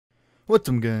What's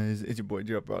up, guys? It's your boy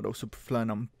Jabrado Superfly,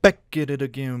 and I'm back at it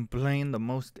again, playing the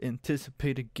most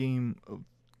anticipated game of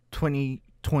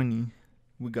 2020.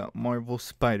 We got Marvel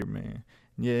Spider-Man.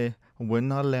 Yeah, we're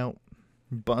not out.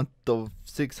 Bought the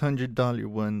 $600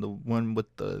 one, the one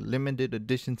with the limited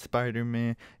edition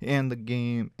Spider-Man and the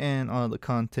game and all the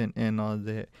content and all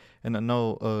that. And I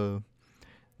know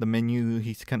the menu,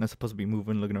 he's kind of supposed to be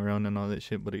moving, looking around and all that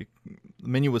shit, but the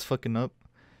menu was fucking up.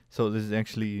 So this is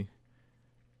actually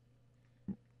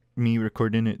me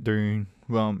recording it during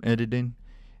while I'm editing,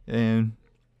 and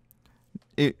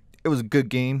it was a good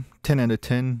game. 10 out of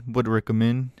 10 would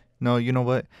recommend. No, you know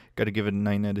what, gotta give it a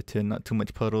 9 out of 10. Not too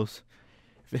much puddles.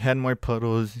 If it had more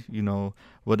puddles, you know,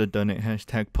 would have done it.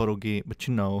 Hashtag Puddlegate. But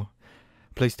you know,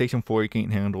 PlayStation 4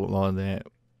 can't handle all that,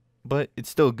 but it's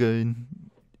still good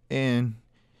and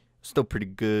still pretty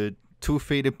good. Too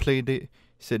Faded played it,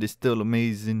 said it's still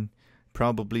amazing.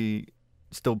 Probably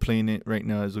still playing it right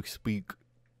now as we speak.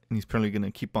 And he's probably going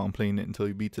to keep on playing it until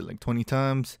he beats it like 20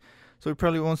 times. So we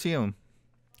probably won't see him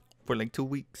for like 2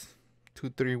 weeks.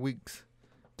 2-3 weeks.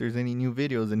 If there's any new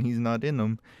videos and he's not in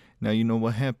them, now you know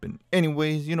what happened.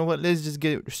 Anyways, you know what? Let's just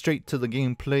get straight to the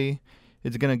gameplay.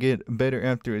 It's going to get better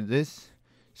after this.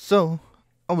 So,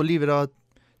 I will leave it all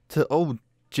to old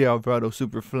Jabrado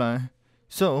Superfly.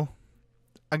 So,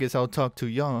 I guess I'll talk to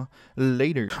y'all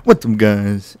later. What's up,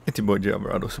 guys? It's your boy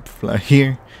Jabrado Superfly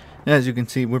here. As you can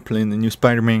see, we're playing the new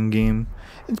Spider-Man game.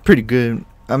 It's pretty good.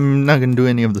 I'm not going to do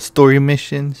any of the story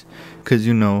missions, because,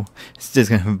 you know, it's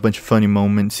just going to have a bunch of funny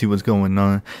moments, see what's going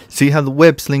on. See how the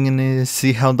web slinging is,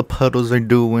 see how the puddles are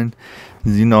doing.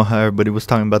 You know how everybody was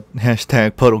talking about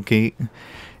hashtag Puddlegate.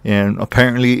 And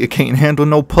apparently it can't handle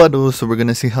no puddles, so we're going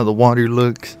to see how the water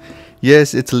looks.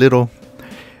 Yes, it's a little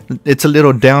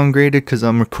downgraded, because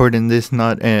I'm recording this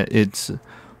not at its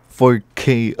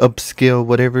 4K upscale,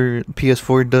 whatever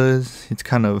PS4 does. It's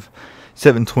kind of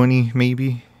 720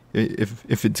 maybe,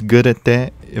 if it's good at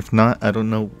that. If not, I don't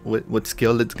know what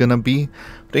scale it's gonna be.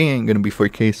 But they ain't gonna be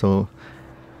 4K, so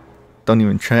don't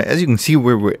even try. As you can see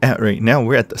where we're at right now,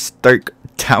 we're at the Stark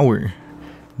Tower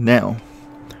now.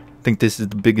 I think this is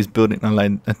the biggest building. I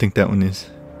lied. I think that one is.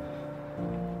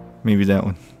 Maybe that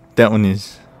one. That one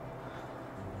is.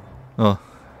 Oh.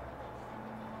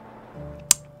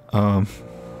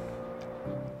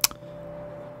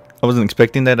 I wasn't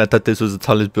expecting that. I thought this was the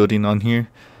tallest building on here.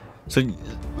 So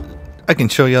I can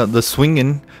show y'all the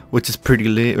swinging, which is pretty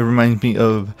lit. It reminds me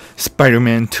of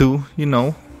Spider-Man 2, you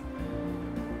know.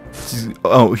 Just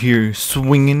out here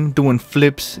swinging, doing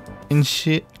flips and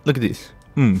shit. Look at this.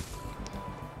 We're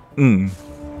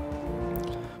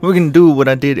gonna do what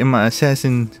I did in my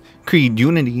Assassin's Creed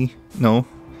Unity, no,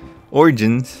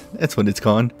 Origins, that's what it's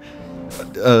called,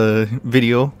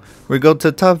 video. We go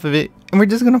to the top of it, and we're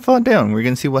just gonna fall down. We're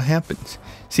gonna see what happens.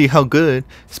 See how good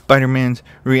Spider-Man's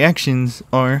reactions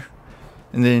are.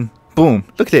 And then, boom.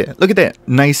 Look at that. Look at that.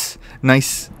 Nice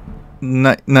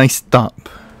stop.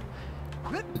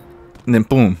 And then,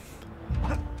 boom.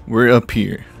 We're up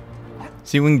here.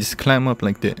 See, we can just climb up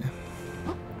like that.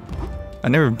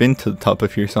 I've never been to the top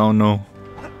of here, so I don't know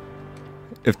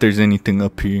if there's anything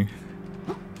up here.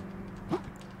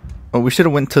 Oh, we should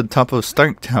have went to the top of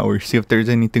Stark Tower, see if there's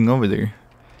anything over there.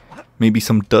 Maybe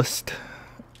some dust.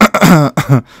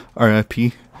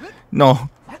 RIP. No.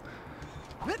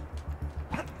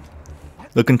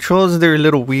 The controls, they're a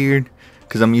little weird,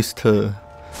 because I'm used to...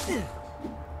 I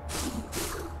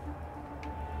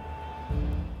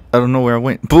don't know where I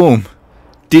went. Boom!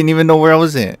 Didn't even know where I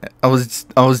was at. I was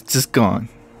just gone.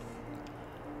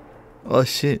 Oh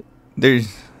shit.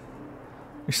 There's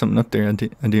something up there I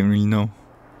didn't really know.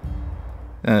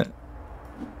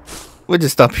 We'll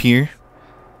just stop here.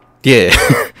 Yeah.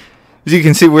 As you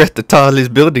can see, we're at the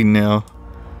tallest building now.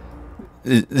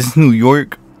 It's New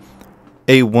York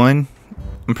A1.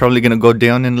 I'm probably gonna go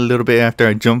down in a little bit after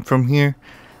I jump from here.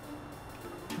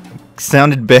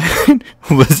 Sounded bad.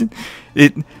 Wasn't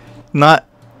it? Not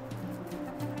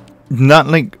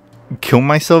like kill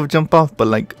myself, jump off, but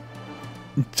like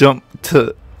jump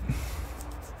to...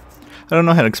 I don't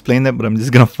know how to explain that, but I'm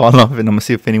just gonna fall off, and I'm gonna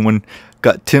see if anyone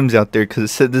got TIMBS out there, because it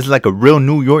said this is like a real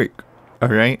New York.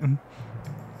 Alright?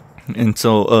 And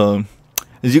so,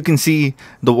 as you can see,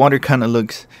 the water kind of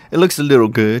looks a little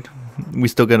good. We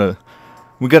gotta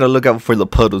look out for the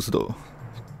puddles, though.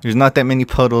 There's not that many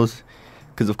puddles,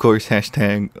 because of course,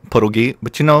 hashtag Puddlegate.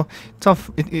 But you know,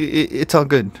 it's all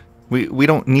good. We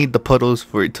don't need the puddles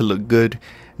for it to look good.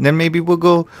 And then maybe we'll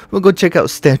go check out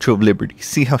Statue of Liberty,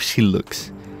 see how she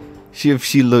looks. See if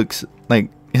she looks like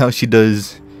how she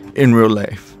does in real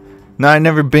life. Now, I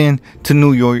never been to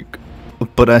New York,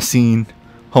 but I seen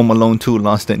Home Alone 2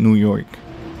 Lost at New York.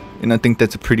 and I think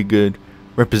that's a pretty good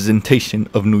representation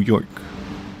of New York.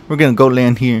 We're gonna go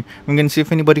land here. I'm gonna see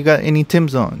if anybody got any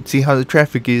TIMBS on. See how the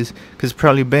traffic is, cause it's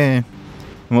probably bad.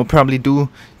 And we'll probably do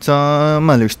some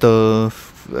other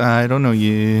stuff. I don't know,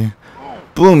 yeah.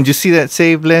 Boom, did you see that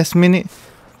save last minute?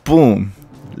 Boom,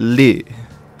 lit.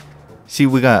 See,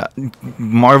 we got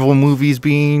Marvel movies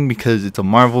being, because it's a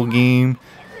Marvel game.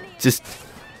 Just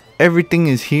everything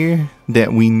is here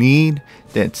that we need.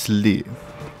 That's lit.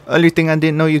 Other thing I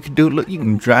didn't know you could do, look, you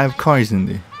can drive cars in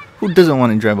there. Who doesn't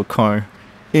want to drive a car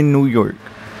in New York?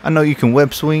 I know you can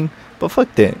web swing, but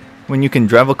fuck that. When you can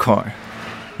drive a car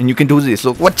and you can do this,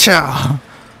 look, watch out.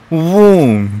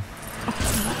 Boom.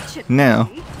 Now,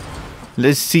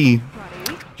 let's see.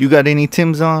 You got any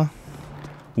TIMBS on?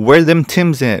 Where them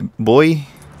TIMBS at, boy?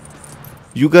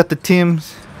 You got the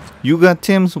TIMBS? You got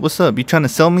TIMBS? What's up? You trying to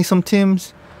sell me some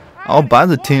TIMBS? I'll buy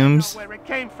the TIMBS.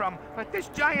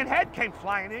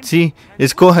 See,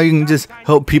 it's cool how you can just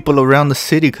help people around the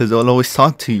city, because they'll always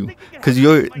talk to you. Because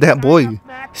you're that boy,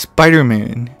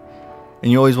 Spiderman.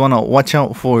 And you always want to watch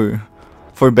out for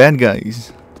bad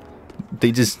guys.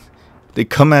 They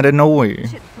come out of nowhere.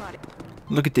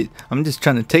 Look at this. I'm just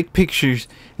trying to take pictures,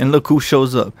 and look who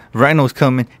shows up. Rhino's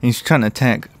coming, and he's trying to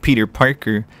attack Peter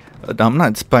Parker. I'm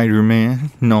not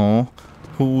Spider-Man. No.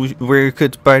 Where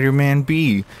could Spider-Man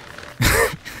be?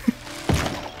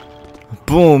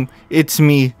 Boom. It's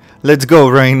me. Let's go,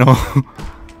 Rhino.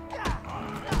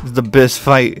 It's the best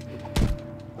fight.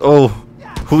 Oh,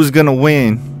 who's gonna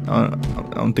win? I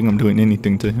don't think I'm doing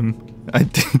anything to him.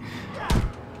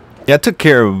 Yeah, I took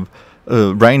care of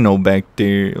Rhino back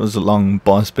there. It was a long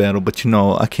boss battle, but you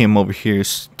know, I came over here,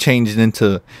 changed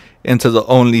into the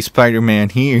only Spider-Man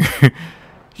here.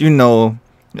 You know,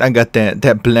 I got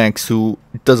that black suit.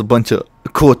 It does a bunch of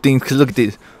cool things. Cause look at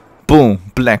this,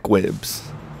 boom, black webs.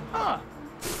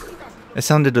 It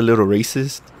sounded a little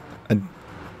racist. I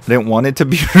didn't want it to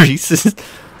be racist,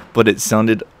 but it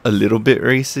sounded a little bit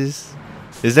racist.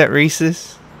 Is that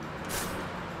racist?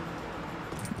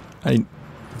 Is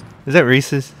that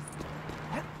racist?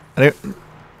 I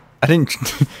didn't.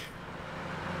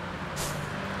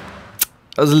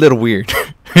 That was a little weird.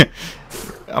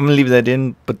 I'm gonna leave that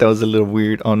in, but that was a little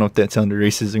weird. I don't know if that sounded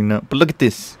racist or not. But look at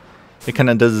this. It kind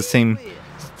of does the same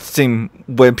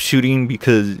web shooting,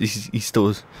 because he's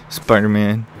still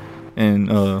Spider-Man.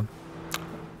 And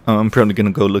I'm probably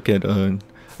gonna go look at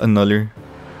another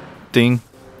thing.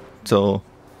 So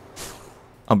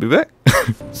I'll be back.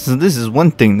 So this is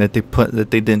one thing that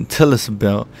they didn't tell us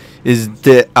about, is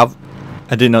that I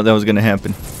didn't know that was gonna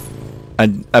happen.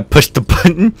 I pushed the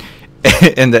button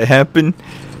and that happened,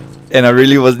 and I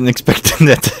really wasn't expecting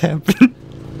that to happen.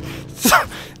 So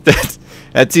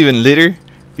that's even litter,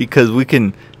 because we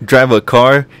can drive a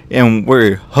car and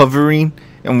we're hovering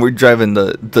and we're driving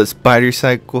the spider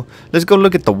cycle. Let's go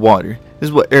look at the water. This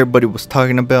is what everybody was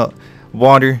talking about.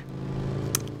 Water,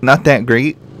 not that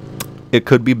great. It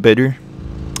could be better,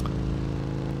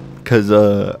 because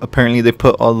apparently they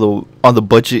put all the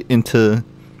budget into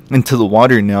the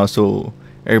water now, so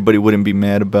everybody wouldn't be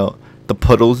mad about the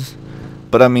puddles.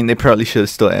 But I mean, they probably should have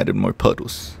still added more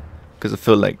puddles, because I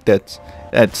feel like that's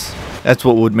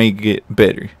what would make it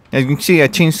better. As you can see, I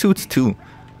changed suits too.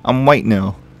 I'm white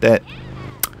now. That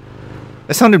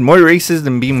sounded more racist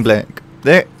than being black.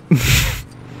 That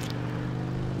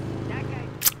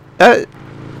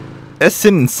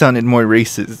sentence sounded more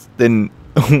racist than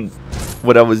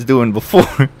what I was doing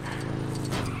before.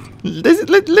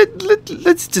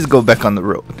 Let's just go back on the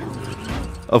road.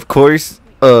 Of course,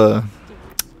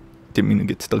 didn't mean to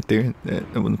get stuck there.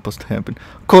 That wasn't supposed to happen.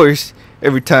 Of course,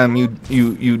 every time you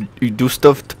do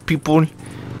stuff to people,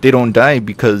 they don't die,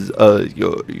 because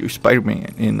you're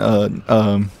Spider-Man,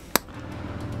 and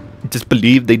just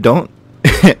believe they don't.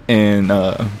 And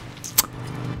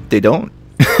they don't.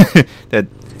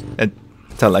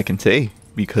 That's all I can say,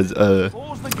 because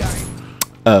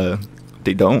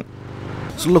they don't.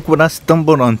 So look what I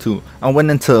stumbled onto. I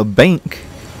went into a bank,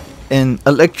 and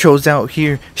Electro's out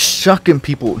here shocking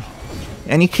people,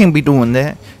 and he can't be doing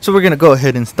that. So we're gonna go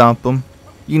ahead and stop him.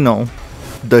 You know,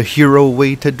 the hero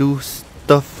way to do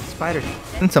stuff. Spider.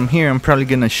 Since I'm here, I'm probably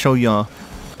gonna show y'all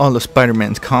all of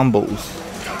Spider-Man's combos.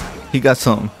 He got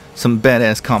some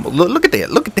badass combos. Look at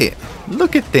that. Look at that.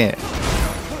 Look at that.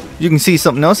 You can see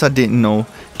something else I didn't know.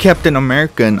 Captain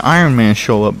America and Iron Man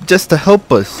show up just to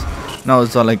help us. And I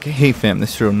was all like, hey fam,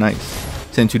 that's real nice.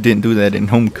 Since you didn't do that in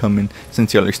Homecoming,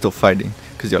 since y'all are still fighting,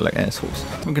 because y'all like assholes.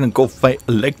 We're gonna go fight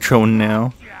Electro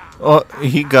now. Oh,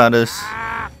 he got us.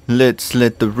 Let's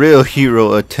let the real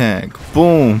hero attack.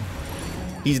 Boom.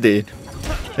 He's dead.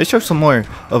 Let's show some more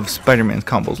of Spider-Man's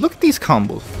combos. Look at these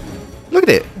combos. Look at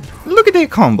it. Look at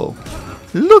that combo.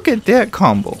 Look at that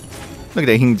combo. Look at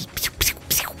that. He's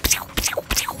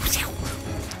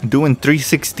doing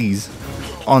 360s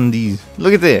on these.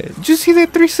 Look at that. Did you see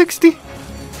that 360?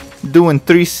 Doing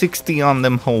 360 on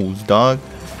them hoes, dog.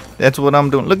 That's what I'm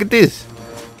doing. Look at this.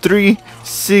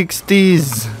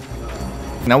 360s.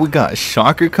 Now we got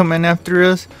Shocker coming after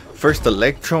us. First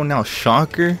Electro, now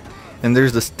Shocker. And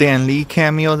there's the Stan Lee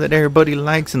cameo that everybody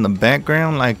likes in the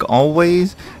background, like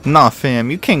always. Nah, fam,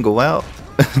 you can't go out.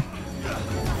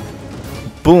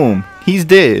 Boom, he's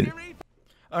dead.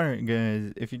 Alright,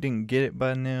 guys, if you didn't get it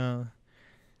by now,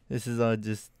 this is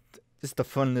just a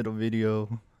fun little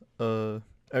video. I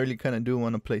really kind of do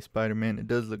want to play Spider-Man. It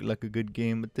does look like a good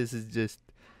game, but this is just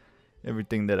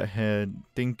everything that I had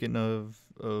thinking of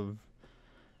a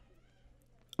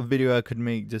video I could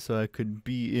make just so I could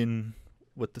be in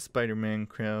with the Spider-Man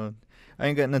crowd. I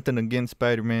ain't got nothing against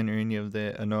Spider-Man or any of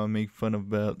that. I know I make fun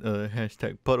about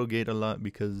hashtag Puddlegate a lot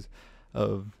because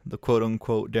of the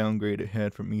quote-unquote downgrade it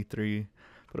had from E3.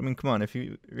 But I mean, come on, if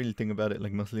you really think about it,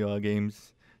 like mostly all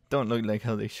games don't look like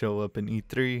how they show up in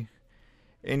E3.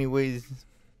 Anyways,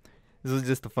 this was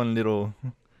just a fun little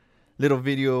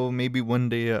video. Maybe one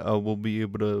day I will be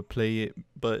able to play it,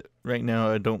 but right now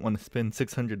I don't want to spend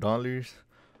 $600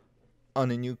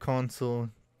 on a new console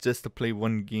just to play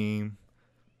one game.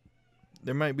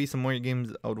 There might be some more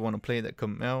games I would want to play that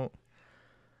come out,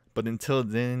 but until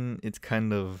then, it's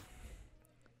kind of,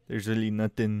 there's really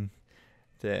nothing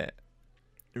that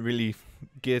really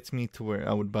gets me to where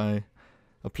I would buy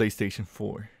a PlayStation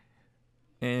 4.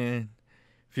 And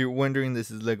if you're wondering,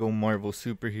 this is Lego Marvel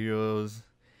Superheroes.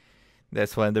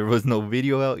 That's why there was no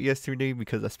video out yesterday,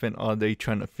 because I spent all day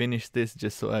trying to finish this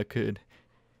just so I could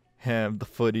have the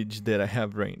footage that I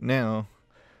have right now,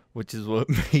 which is what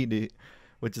made it,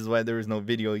 which is why there was no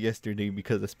video yesterday,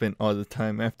 because I spent all the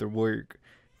time after work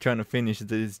trying to finish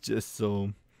this just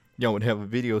so y'all would have a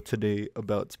video today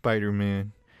about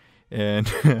Spider-Man.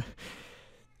 And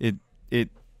I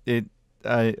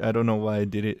don't know why I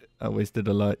did it. I wasted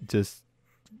a lot just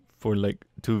for like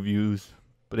 2 views.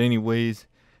 But anyways,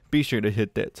 be sure to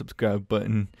hit that subscribe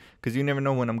button, because you never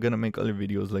know when I'm gonna make other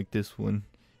videos like this one.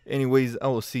 Anyways, I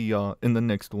will see y'all in the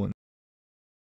next one.